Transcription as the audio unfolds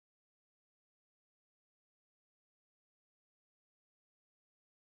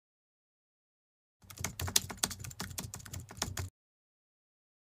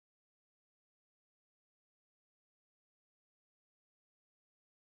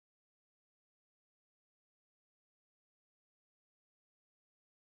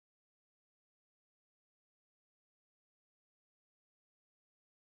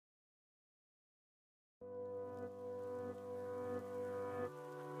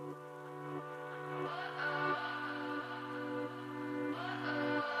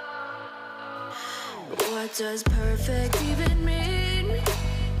What does perfect even mean?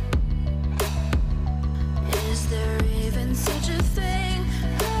 Is there even such a thing?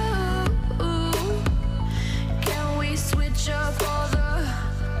 Ooh, can we switch up all the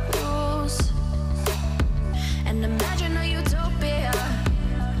rules and imagine a utopia?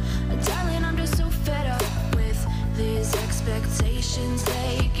 Darling, I'm just so fed up with these expectations.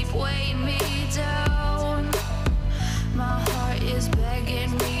 They keep weighing me down. My heart is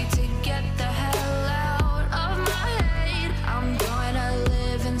begging me to get the hell out of my head. I'm gonna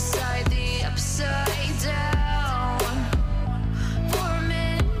live inside the upside down for a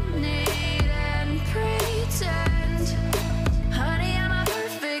minute and pretend, honey, I'm a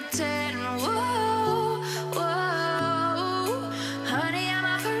perfect 10. Whoa, whoa, honey, I'm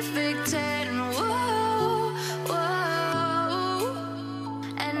a perfect 10. Whoa, whoa,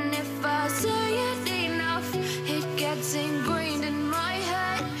 and if I say it enough, it gets ingrained in my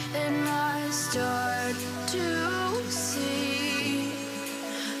head, and I start to see,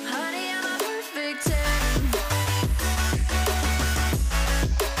 honey, I'm a perfect 10.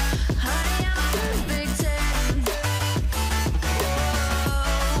 Honey, I'm a perfect 10.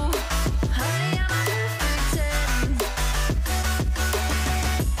 Whoa, honey, I'm a perfect 10.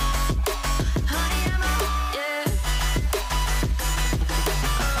 Honey, I'm a, yeah.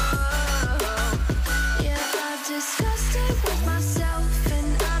 Yeah, I've discussed it with myself,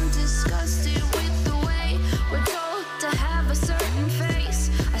 and I'm disgusted with the way we're told to have a certain face,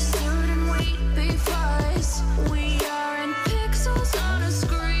 a certain weight, because we aren't pixels on a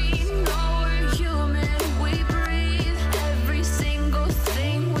screen. No, we're human, we breathe. Every single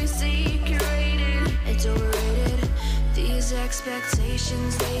thing we see curated, it's overrated. These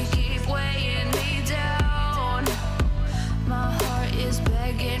expectations, they keep weighing me down. My heart is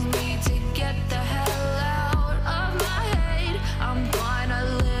begging me to get the hell out of my head. I'm gonna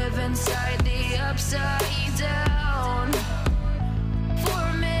live inside the upside down for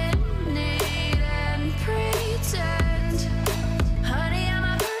a minute and pretend, honey, I'm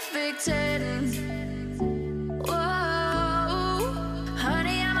a perfect 10. Whoa,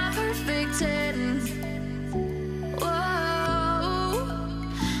 honey, I'm a perfect 10. Whoa,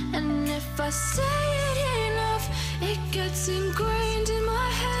 and if I say it enough, it gets ingrained in my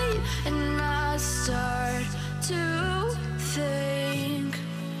head, and I start to think,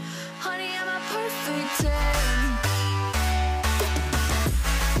 honey, I'm a perfect 10.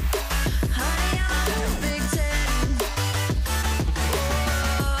 Honey, I'm a perfect 10.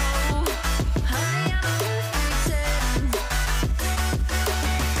 Whoa, honey, I'm a perfect 10.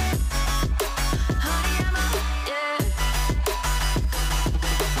 Honey, I'm a, yeah.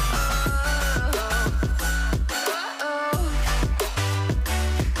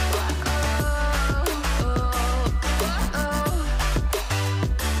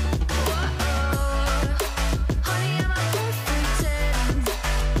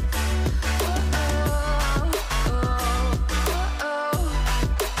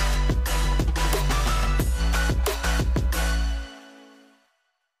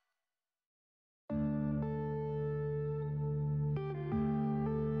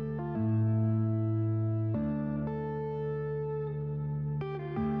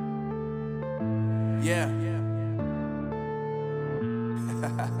 Yeah.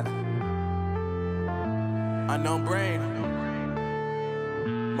 Unknown Brain.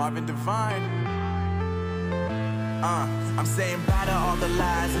 Marvin Divine. I'm saying bye to all the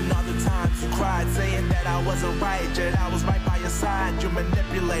lies and all the times you cried, saying that I wasn't right, yet I was right by your side. You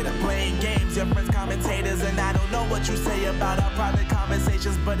manipulator, playing games, your friends commentators, and I don't know what you say about our private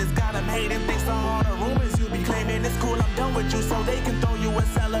conversations, but it's got them hating. Thanks to all the rumors you be claiming, it's cool, I'm done with you, so they can throw you a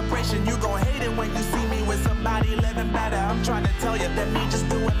celebration. You gon' hate it when you see me with somebody living better. I'm trying to tell you that me just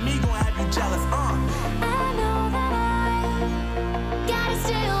doing me gon' have you jealous. I know that I gotta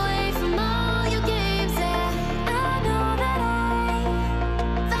stay away from all your games, yeah. I know that I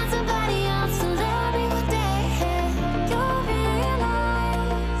found somebody else to love me one day. You'll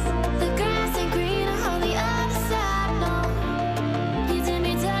realize the grass ain't greener on the other side, no. You did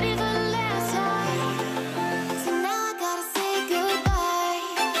me dirty for the last time, so now I gotta say goodbye.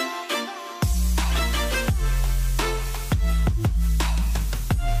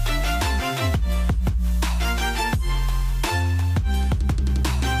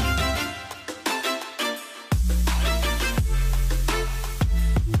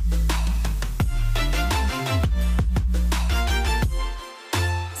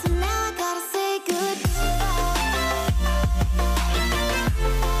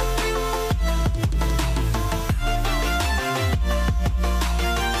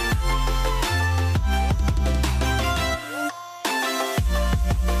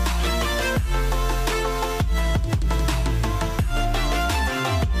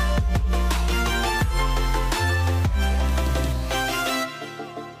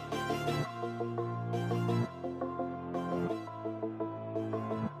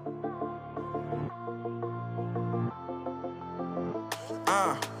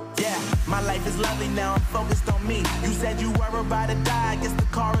 Yeah, my life is lovely now, I'm focused on me. You said you were about to die, I guess the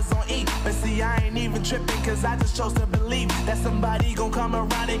car is on E. But see, I ain't even tripping, cause I just chose to believe that somebody gon' come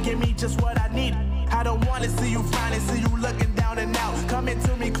around and give me just what I need. I don't wanna see you frowning, see you looking down and out. Coming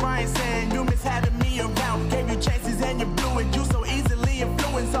to me crying, saying you miss having me around. Gave you chances and you blew it, you so easily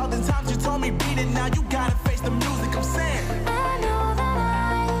influenced. All the times you told me beat it, now you gotta face the music, I'm saying. I know that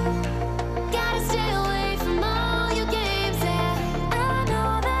I gotta stay away from all your games, yeah. I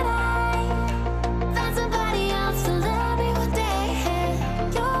know that I found somebody else to love me one day.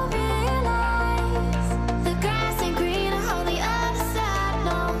 You'll realize the grass ain't greener on the other side,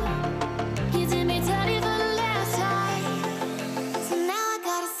 no. You did me dirty for the last time, so now I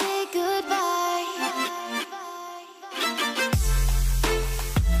gotta say goodbye.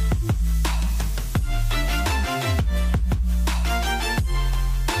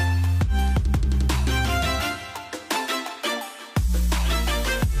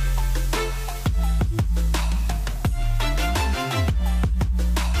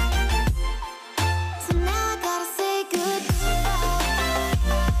 So now I gotta say goodbye.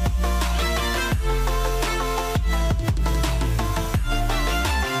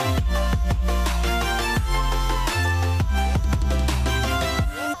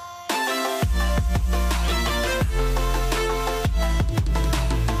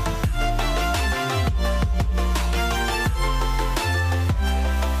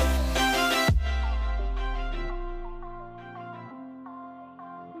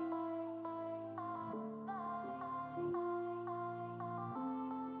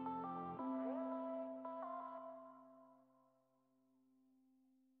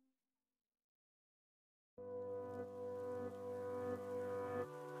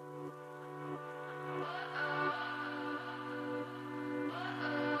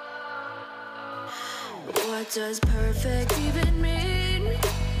 What does perfect even mean?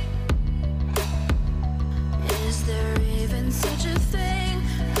 Is there even such a thing?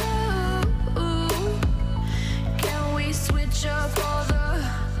 Ooh, can we switch up all the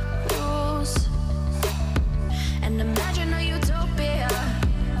rules and imagine a utopia?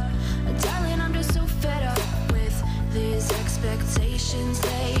 Darling, I'm just so fed up with these expectations.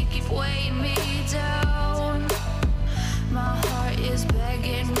 They keep weighing me down. My heart is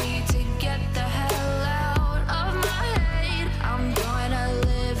begging me to get the hell out of my head. I'm gonna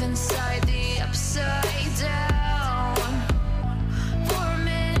live inside the upside down for a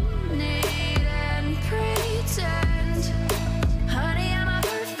minute and pretend, honey, I'm a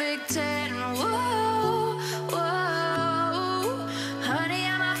perfect 10. Whoa, whoa, honey,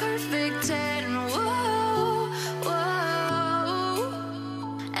 I'm a perfect 10. Whoa, whoa,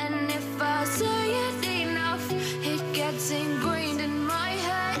 and if I say it enough, it gets ingrained in my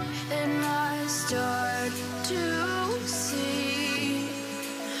head, and I start to see,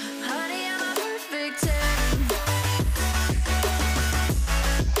 honey, I'm a perfect 10.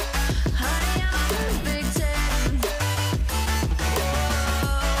 Honey, I'm a perfect 10.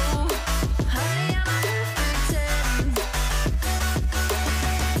 Whoa, honey, I'm a perfect 10.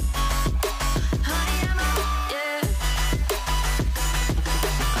 Honey, I'm a, yeah.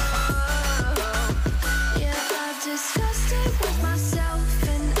 Yeah, I've discussed it with myself,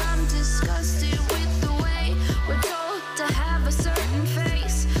 and I'm disgusted with the way we're told to have a certain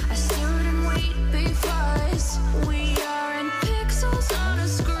face, a certain weight, because we aren't pixels on a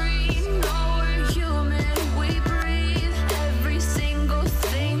screen. No, we're human, we breathe. Every single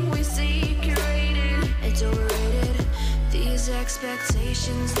thing we see curated, it's overrated. These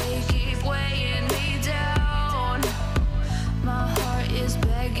expectations, they keep weighing me down. My heart is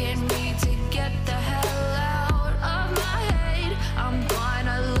begging me to get the hell out of my head. I'm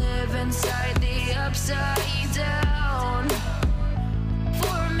gonna live inside the upside down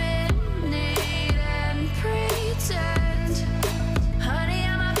for a minute and pretend, honey,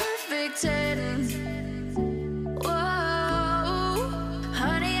 I'm a perfect 10. Whoa,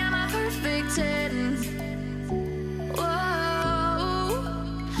 honey, I'm a perfect 10. Whoa,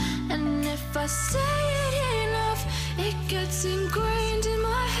 and if I say it enough, it gets ingrained in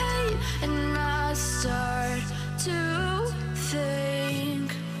my head, and I start to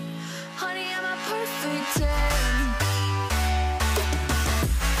think, honey, I'm a perfect 10.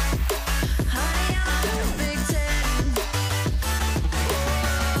 Honey, I'm a perfect 10.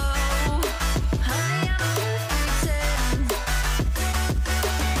 Whoa, honey, I'm a perfect 10.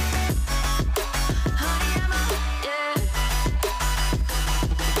 Honey, I'm a, yeah.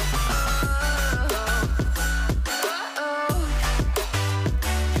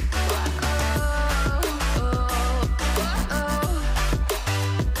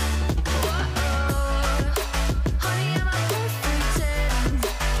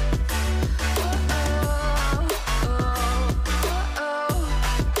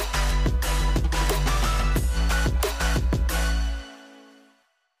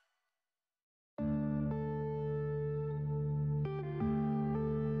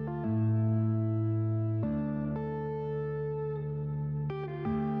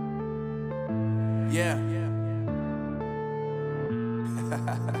 Yeah.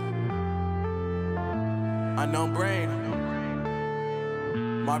 Unknown Brain,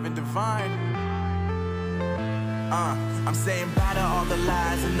 Marvin Divine. I'm saying bye to all the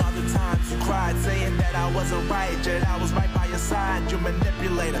lies and all the times you cried, saying that I wasn't right, yet I was right by your side. You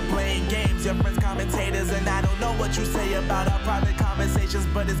manipulator, playing games, your friends commentators, and I don't know what you say about our private conversations,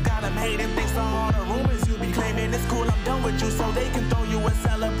 but it's got them hating. Thanks to all the rumors you be claiming. It's cool, I'm done with you, so they can throw you a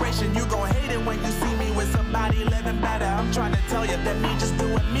celebration. You gon' hate it when you see me with somebody living better. I'm trying to tell you that me just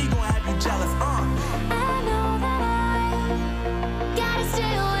doing me gon' have you jealous. I know that I gotta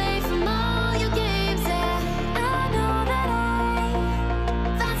stay away from all your games, and I know that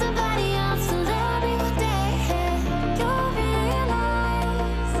I found somebody else to love me one day. You'll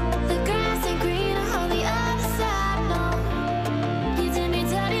realize the grass ain't greener on the other side. No, you did me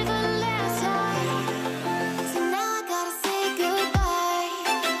dirty for the last time, so now I gotta say goodbye.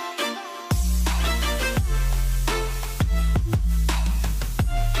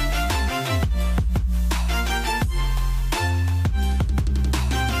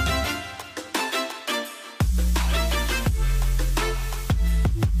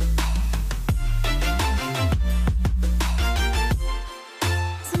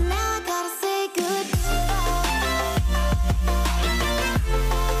 So now I gotta say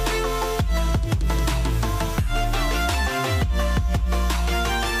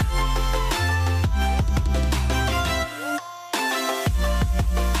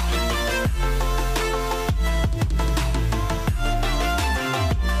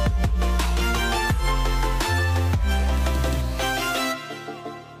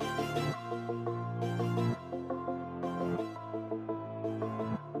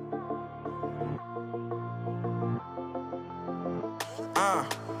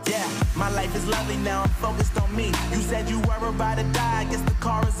Yeah, my life is lovely now, I'm focused on me. You said you were about to die, I guess the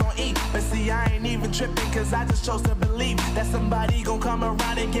car is on E. But see, I ain't even tripping, cause I just chose to believe that somebody gon' come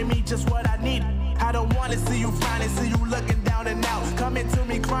around and give me just what I need. I don't wanna see you frowning, see you looking down and out, coming to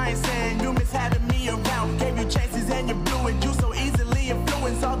me crying, saying you miss having me around. Gave you chances and you blew it, you so easily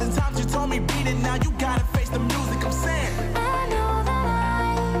influenced. All the times you told me beat it, now you gotta